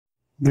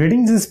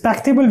Greetings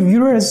respectable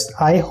viewers,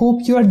 I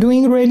hope you are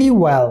doing really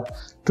well.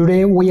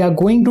 Today we are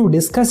going to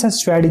discuss a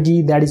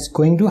strategy that is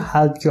going to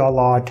help you a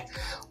lot.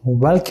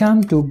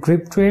 Welcome to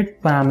Grip Trade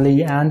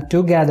family and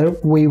together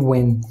we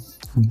win.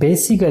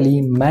 Basically,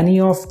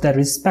 many of the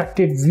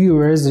respected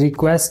viewers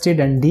requested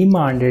and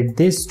demanded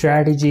this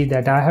strategy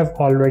that I have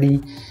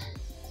already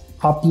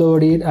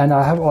uploaded and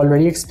I have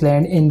already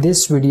explained in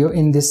this video,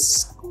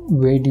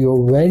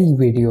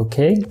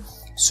 okay?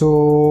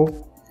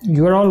 So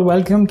you are all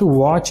welcome to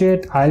watch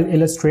it. I'll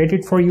illustrate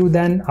it for you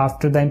then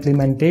after the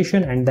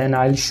implementation, and then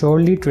I'll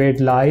surely trade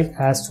live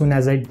as soon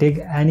as I dig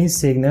any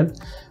signal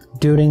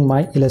during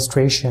my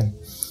illustration.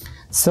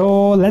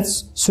 So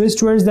let's switch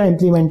towards the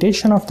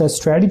implementation of the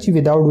strategy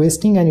without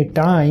wasting any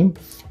time.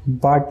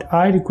 But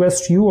I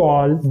request you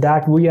all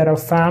that we are a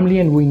family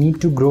and we need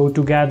to grow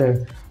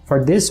together.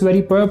 For this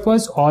very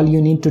purpose, all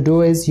you need to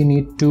do is you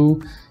need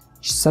to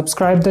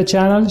subscribe the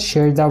channel,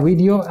 share the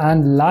video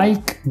and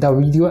like the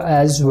video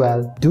as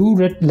well. Do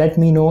let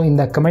me know in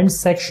the comment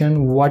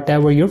section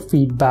whatever your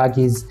feedback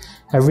is.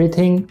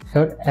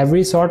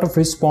 Every sort of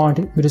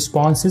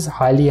response is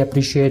highly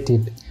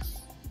appreciated.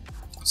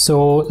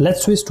 So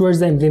let's switch towards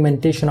the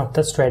implementation of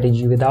the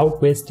strategy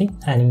without wasting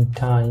any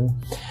time.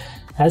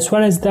 As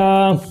far as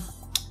the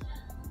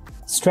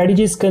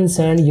strategy is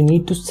concerned, you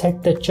need to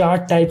set the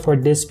chart type for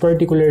this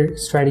particular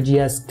strategy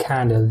as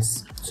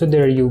candles. So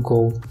there you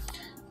go.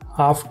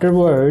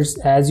 Afterwards,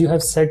 as you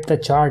have set the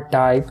chart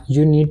type,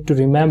 you need to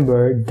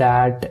remember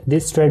that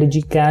this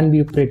strategy can be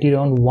operated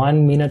on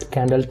 1 minute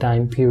candle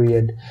time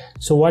period.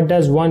 So what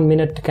does 1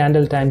 minute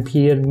candle time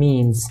period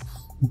means?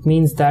 It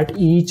means that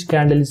each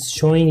candle is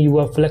showing you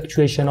a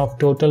fluctuation of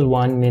total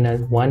 1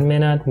 minute, 1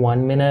 minute,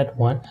 1 minute,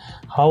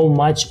 how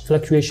much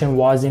fluctuation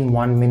was in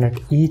 1 minute.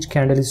 Each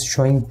candle is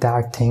showing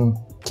that thing,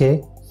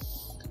 okay?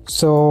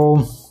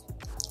 So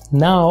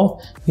now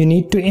you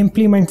need to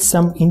implement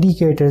some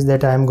indicators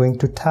that I am going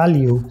to tell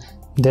you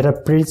that are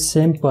pretty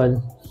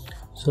simple.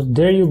 So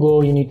there you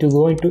go. You need to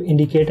go into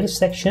indicator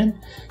section.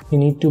 You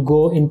need to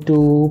go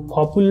into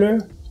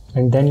popular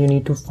and then you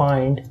need to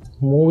find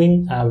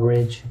moving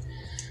average.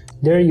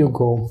 There you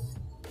go.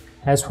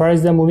 As far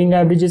as the moving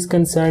average is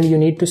concerned, you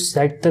need to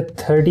set the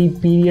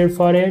 30 period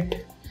for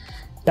it.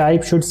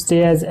 Type should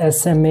stay as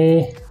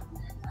SMA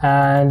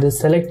and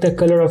select the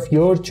color of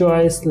your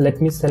choice.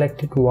 Let me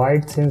select it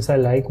white since I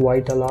like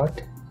white a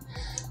lot.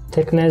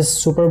 Thickness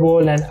Super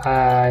Bowl and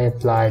I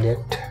applied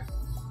it.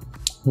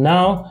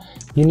 Now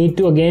you need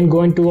to again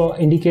go into our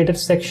indicator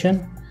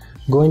section,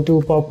 go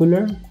into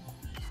popular.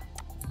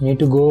 You need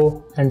to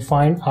go and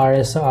find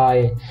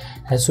RSI.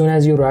 As soon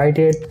as you write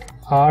it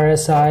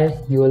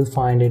RSI, you will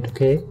find it,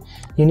 okay?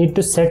 You need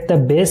to set the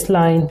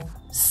baseline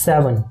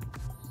 7.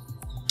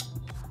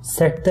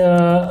 Set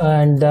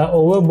the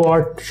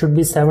overbought should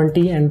be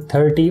 70 and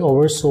 30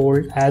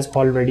 oversold as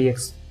already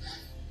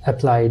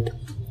applied.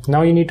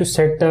 Now you need to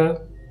set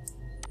the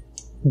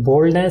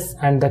boldness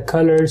and the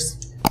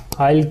colors.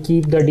 I'll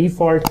keep the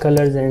default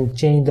colors and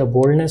change the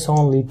boldness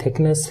only,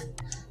 thickness,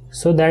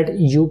 so that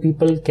you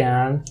people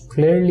can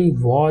clearly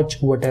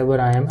watch whatever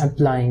I am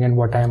applying and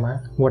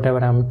whatever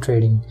I'm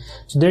trading.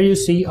 So there you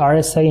see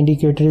RSI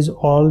indicator is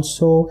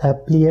also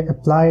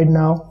applied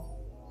now.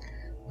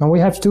 Now we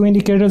have 2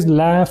 indicators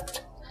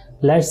left.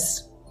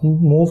 Let's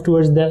move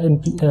towards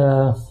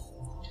the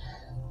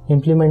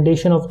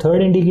implementation of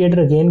third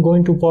indicator. Again, go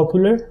into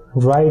popular,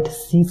 write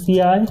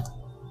CCI,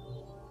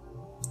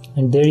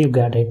 and there you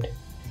got it,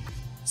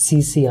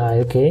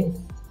 CCI, okay?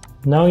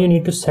 Now you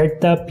need to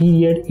set the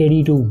period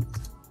 82.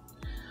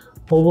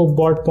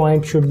 Overbought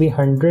point should be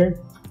 100.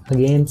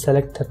 Again,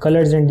 select the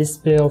colors and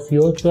display of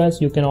your choice.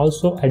 You can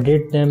also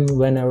edit them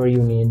whenever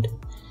you need.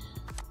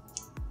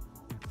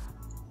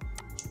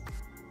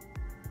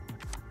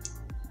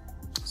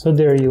 So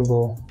there you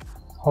go.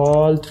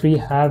 All 3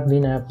 have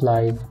been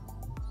applied.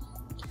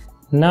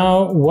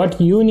 Now what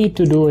you need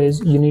to do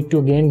is you need to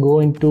again go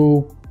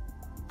into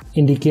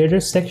indicator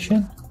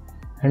section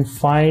and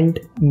find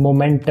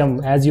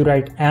momentum. As you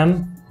write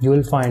M, you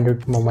will find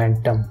it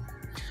momentum.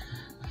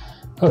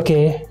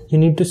 Okay, you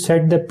need to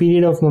set the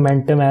period of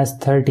momentum as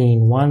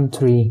 13.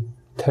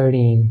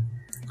 13.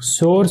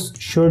 Source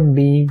should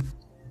be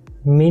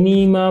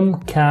minimum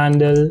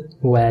candle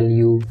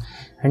value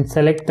and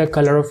select the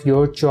color of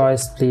your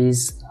choice,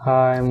 please.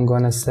 I'm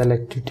gonna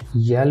select it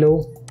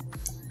yellow.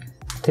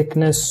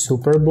 Thickness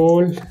Super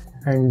Bold,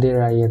 and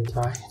there I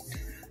apply.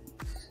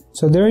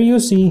 So there you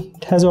see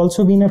it has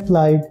also been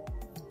applied.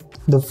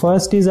 The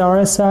first is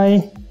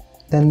RSI,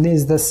 then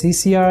is the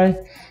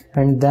CCI,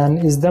 and then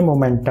is the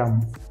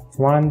momentum.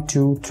 1,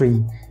 2,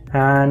 3,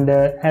 and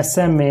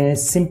SMA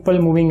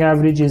simple moving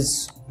average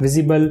is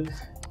visible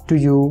to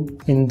you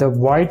in the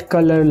white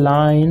color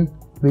line,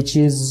 which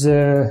is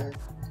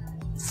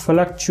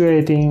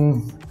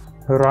fluctuating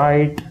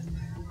right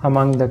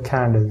among the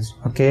candles,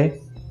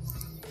 okay?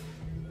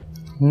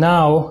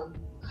 Now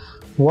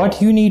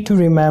what you need to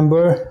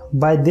remember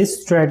by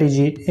this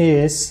strategy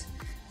is,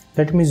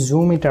 let me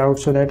zoom it out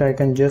so that I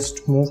can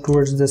just move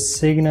towards the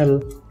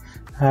signal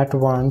at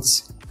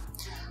once.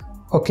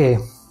 Okay,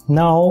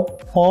 Now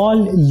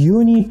all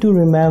you need to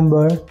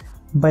remember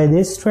by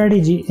this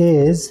strategy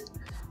is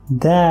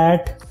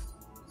that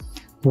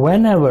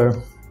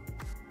whenever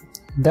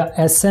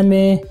the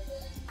SMA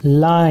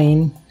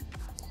line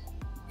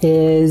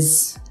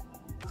is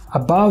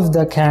above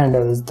the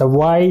candles, the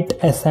white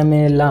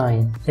SMA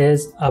line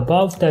is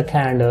above the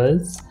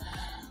candles,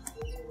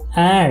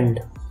 and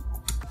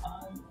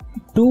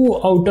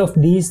 2 out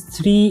of these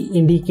 3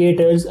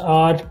 indicators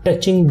are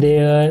touching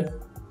their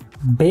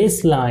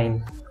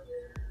baseline.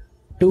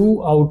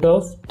 2 out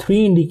of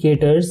 3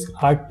 indicators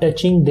are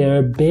touching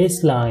their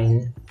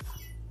baseline.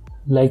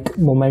 Like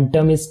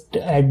momentum is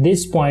at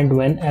this point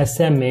when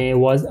SMA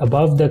was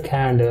above the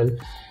candle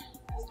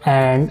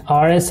and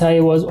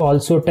RSI was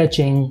also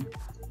touching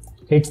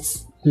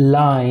its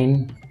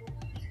line,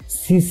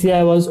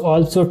 CCI was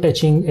also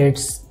touching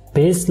its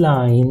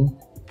baseline,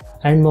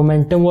 and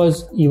momentum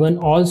was even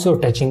also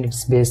touching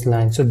its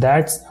baseline. So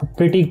that's a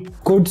pretty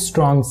good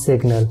strong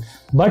signal.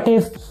 But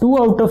if 2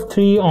 out of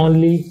 3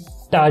 only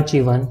touch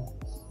even,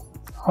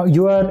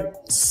 you are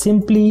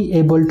simply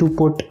able to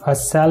put a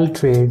sell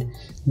trade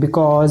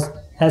because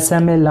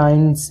SMA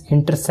lines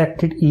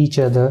intersected each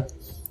other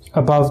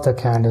above the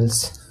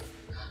candles.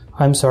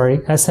 I'm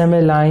sorry,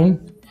 SMA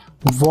line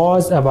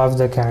was above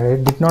the candle,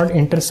 it did not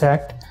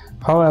intersect.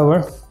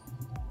 However,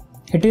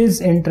 it is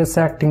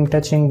intersecting,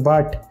 touching,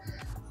 but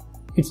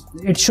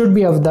it should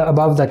be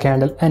above the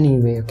candle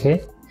anyway.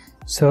 Okay,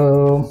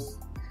 so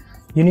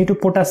you need to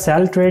put a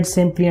sell trade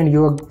simply and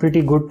you are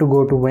pretty good to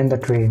go to win the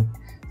trade.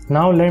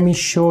 Now let me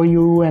show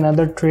you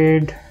another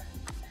trade.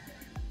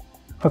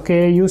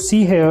 Okay, you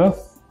see here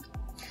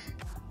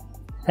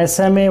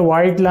SMA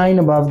white line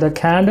above the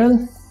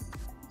candle,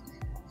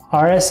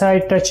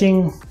 RSI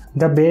touching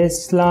the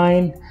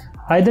baseline.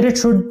 Either it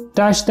should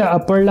touch the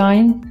upper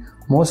line,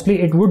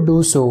 mostly it would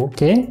do so.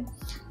 Okay,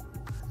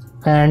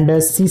 and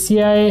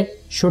CCI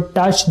should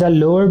touch the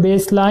lower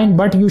baseline,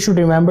 but you should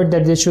remember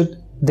that they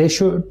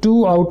should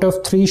 2 out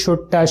of 3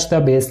 should touch the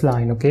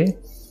baseline. Okay,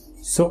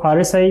 so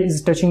RSI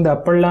is touching the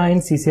upper line,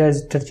 CCI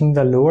is touching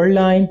the lower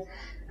line,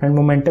 and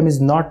momentum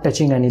is not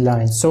touching any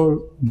line.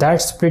 So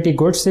that's pretty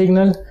good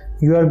signal.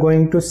 You are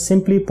going to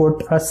simply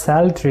put a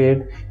sell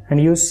trade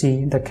and you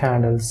see the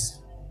candles.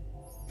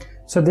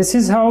 So this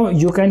is how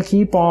you can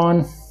keep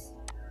on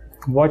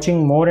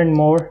watching more and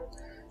more.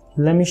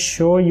 Let me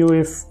show you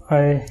if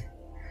I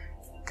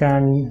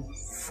can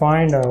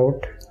find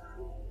out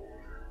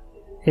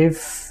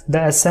if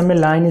the SMA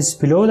line is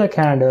below the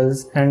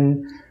candles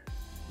and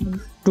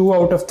 2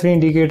 out of 3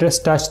 indicators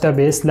touch the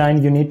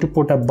baseline. You need to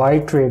put a buy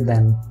trade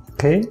then.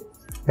 Okay,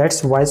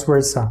 that's vice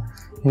versa.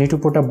 You need to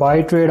put a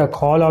buy trade, a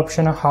call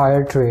option, a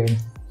higher trade.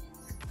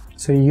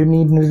 So you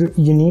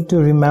need to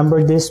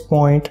remember this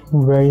point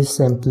very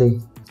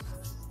simply.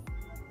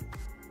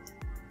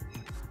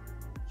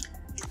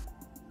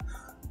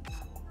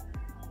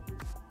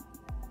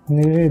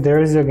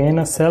 There is again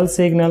a sell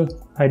signal.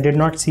 I did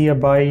not see a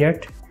buy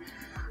yet.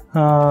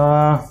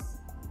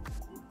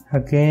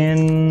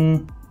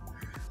 Again,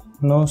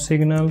 no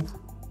signal.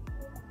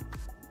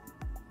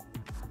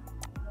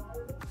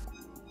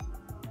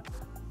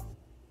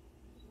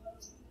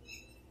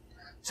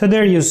 So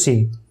there you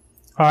see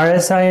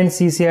RSI and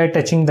CCI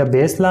touching the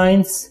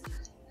baselines.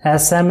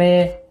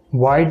 SMA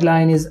white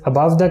line is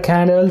above the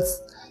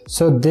candles.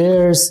 So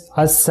there's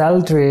a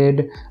sell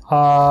trade,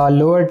 a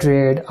lower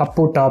trade, a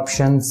put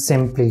option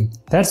simply.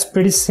 That's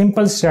pretty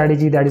simple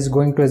strategy that is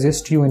going to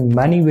assist you in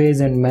many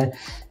ways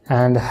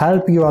and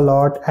help you a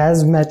lot,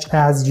 as much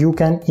as you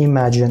can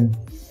imagine.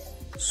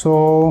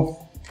 So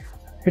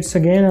it's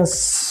again a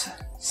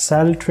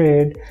sell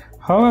trade.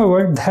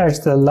 However, that's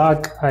the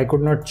luck. I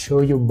could not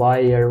show you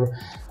buy here.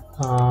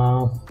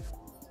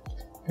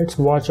 Let's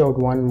watch out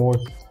one more.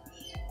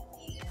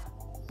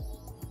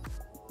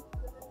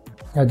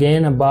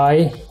 Again a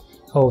buy.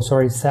 Oh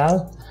sorry,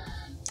 sell.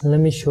 Let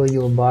me show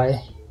you a buy.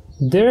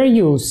 There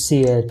you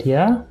see it.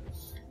 Yeah,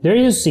 there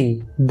you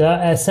see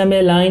the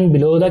SMA line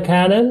below the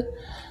candle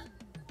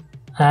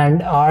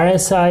and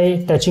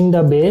RSI touching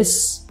the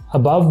base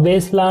above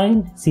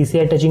baseline,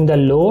 CCI touching the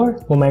lower,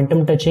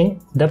 momentum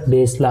touching the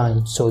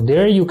baseline. So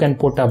there you can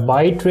put a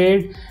buy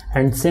trade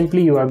and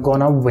simply you are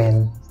gonna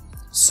win.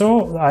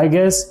 So I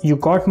guess you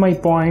got my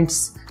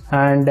points,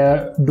 and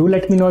do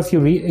let me know if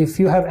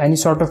you have any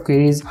sort of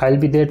queries. I'll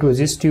be there to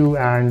assist you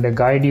and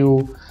guide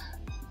you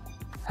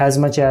as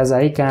much as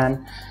I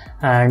can,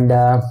 and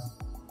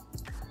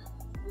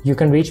you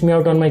can reach me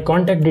out on my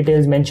contact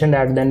details mentioned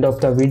at the end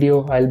of the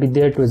video. I'll be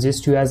there to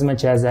assist you as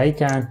much as I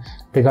can.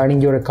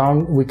 Regarding your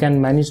account, we can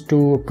manage to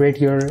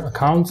operate your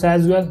accounts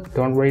as well,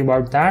 don't worry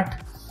about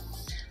that.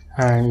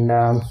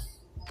 And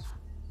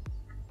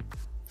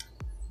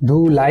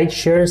do like,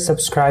 share,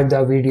 subscribe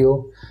the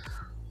video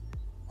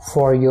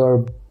for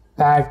your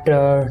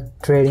better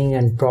trading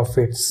and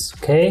profits.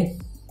 Okay,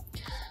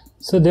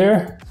 so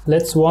there,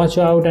 let's watch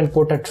out and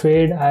put a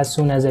trade as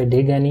soon as I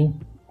dig any.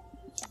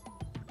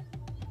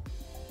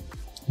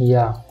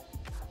 Yeah,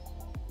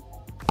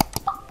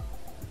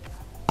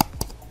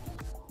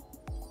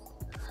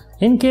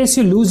 In case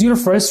you lose your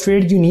first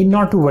trade, you need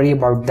not to worry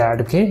about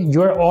that. Okay,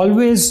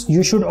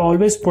 you should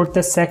always put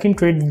the second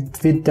trade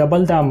with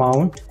double the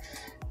amount.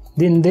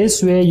 In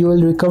this way you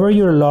will recover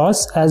your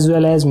loss as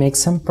well as make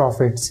some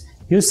profits.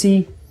 You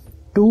see,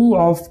 two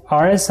of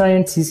RSI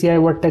and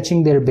CCI were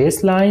touching their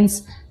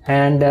baselines,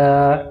 and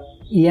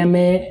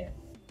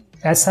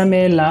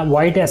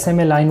white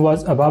SMA line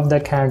was above the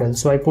candle,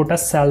 so I put a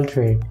sell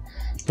trade.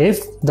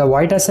 If the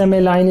white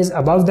SMA line is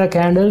above the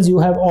candles, you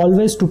have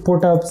always to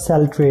put a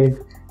sell trade.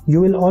 You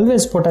will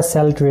always put a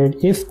sell trade.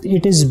 If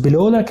it is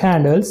below the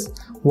candles,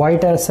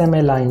 white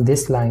SMA line,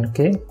 this line,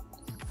 okay,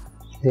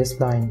 this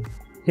line,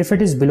 if it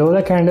is below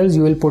the candles,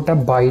 you will put a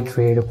buy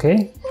trade.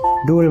 Okay,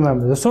 do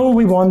remember. So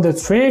we won the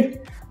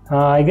trade.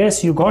 I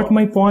guess you got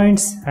my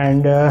points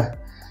and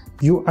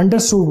you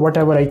understood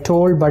whatever I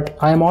told, but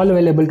I am all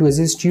available to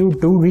assist you.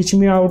 Do reach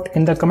me out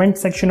in the comment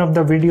section of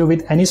the video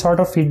with any sort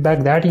of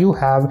feedback that you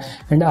have,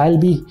 and I'll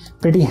be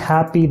pretty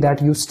happy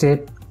that you stay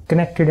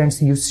connected and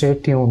you stay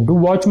tuned. Do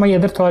watch my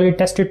other thoroughly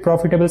tested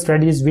profitable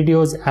strategies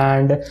videos,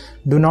 and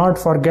do not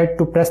forget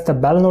to press the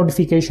bell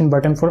notification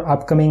button for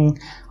upcoming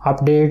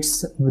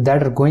updates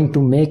that are going to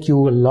make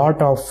you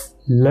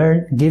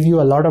give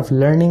you a lot of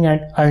learning and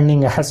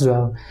earning as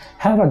well.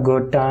 Have a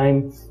good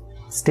time.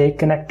 Stay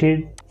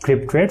connected.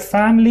 Crypto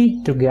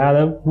family,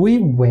 together we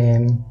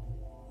win.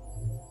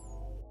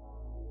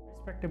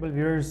 Respectable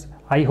viewers,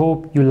 I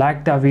hope you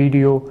liked the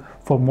video.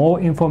 For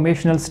more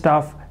informational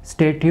stuff,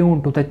 stay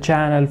tuned to the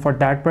channel. For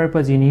that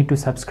purpose, you need to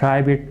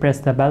subscribe it, press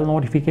the bell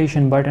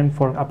notification button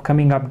for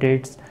upcoming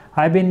updates.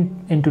 I've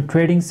been into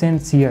trading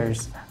since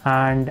years,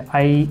 and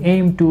I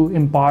aim to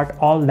impart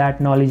all that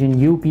knowledge in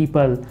you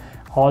people,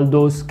 all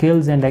those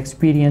skills and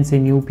experience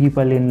in you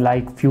people in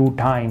like few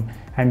time,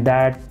 and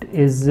that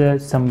is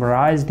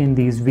summarized in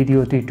these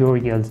video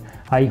tutorials.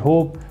 I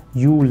hope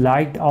you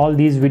liked all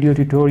these video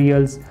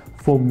tutorials.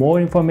 For more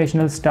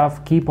informational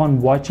stuff, keep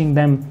on watching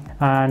them,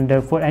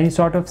 and for any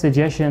sort of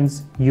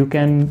suggestions, you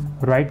can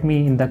write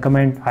me in the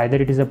comment. Either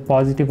it is a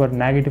positive or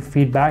negative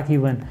feedback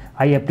even,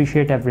 I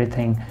appreciate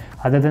everything.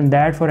 Other than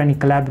that, for any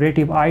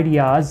collaborative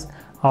ideas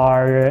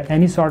or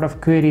any sort of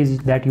queries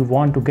that you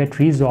want to get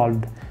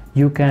resolved,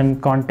 you can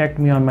contact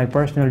me on my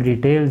personal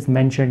details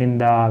mentioned in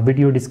the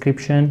video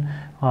description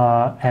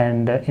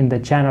and in the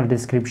channel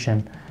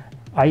description.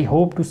 I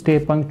hope to stay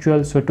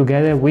punctual, so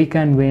together we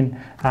can win,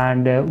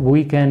 and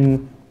we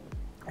can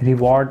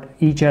reward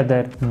each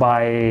other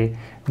by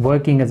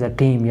working as a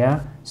team. Yeah,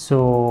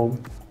 so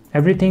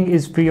everything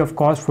is free of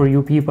cost for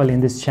you people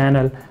in this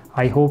channel.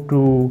 I hope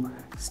to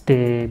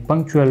stay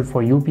punctual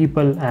for you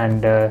people,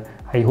 and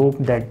I hope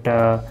that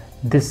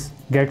this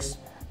gets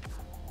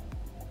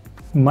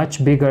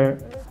much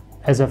bigger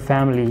as a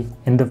family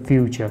in the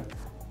future.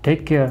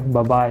 Take care.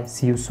 Bye bye.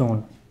 See you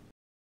soon.